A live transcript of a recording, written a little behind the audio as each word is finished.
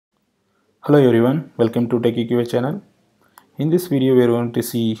Hello everyone, welcome to TechieQA channel. In this video we are going to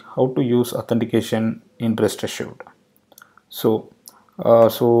see how to use authentication in RestAssured. So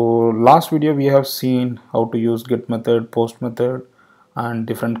last video we have seen how to use get method, post method and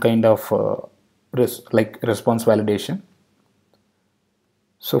different kind of response validation.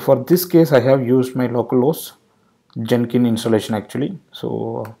 So for this case I have used my localhost Jenkins installation actually.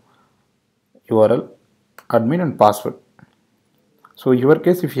 So URL, admin and password. So in your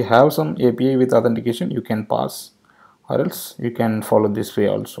case, if you have some API with authentication, you can pass, or else you can follow this way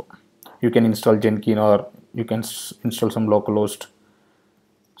also. You can install Jenkins or you can install some localhost.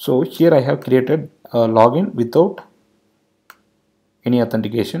 So here I have created a login without any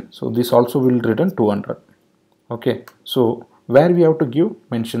authentication. So this also will return 200. Okay. So where we have to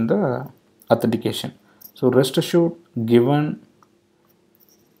mention the authentication. So rest assured given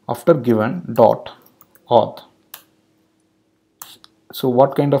after given dot auth. So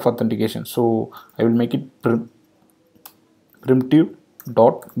what kind of authentication? So I will make it primitive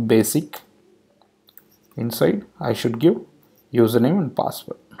dot basic. Inside I should give username and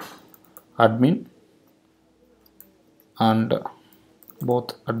password, admin, and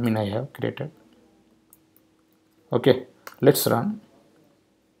both admin I have created. Okay, let's run.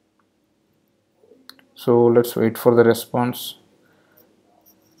 So let's wait for the response.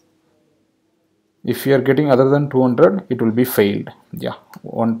 If you are getting other than 200, it will be failed. Yeah,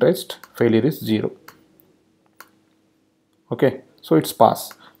 one test, failure is 0. Okay, so it's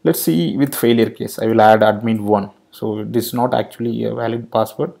pass. Let's see with failure case. I will add admin 1. So this is not actually a valid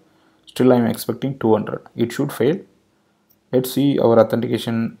password. Still I am expecting 200. It should fail. Let's see our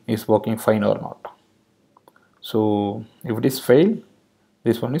authentication is working fine or not. So if it is fail,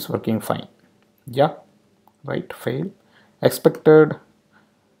 this one is working fine. Yeah, right, fail. Expected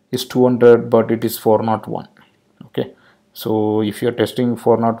is 200, but it is 401. Okay, so if you are testing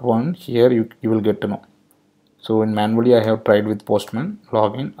 401 here, you will get to know. So in manually I have tried with postman,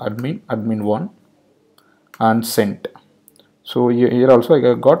 login, admin 1 and sent. So here also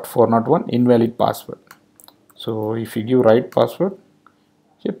I got 401 invalid password. So if you give right password,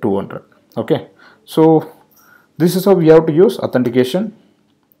 here 200. Okay, so this is how we have to use authentication.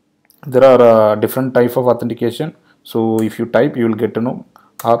 There are different type of authentication. So if you type, you will get to know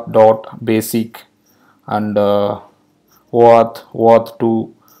auth dot basic and OAuth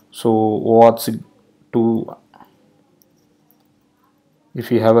 2. So OAuth 2,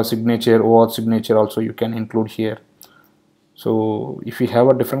 if you have a signature, OAuth signature also you can include here. So if you have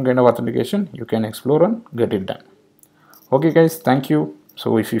a different kind of authentication, you can explore and get it done. Okay guys, thank you.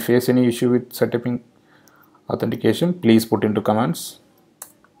 So if you face any issue with setting authentication, please put into comments.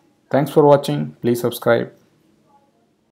 Thanks for watching. Please subscribe.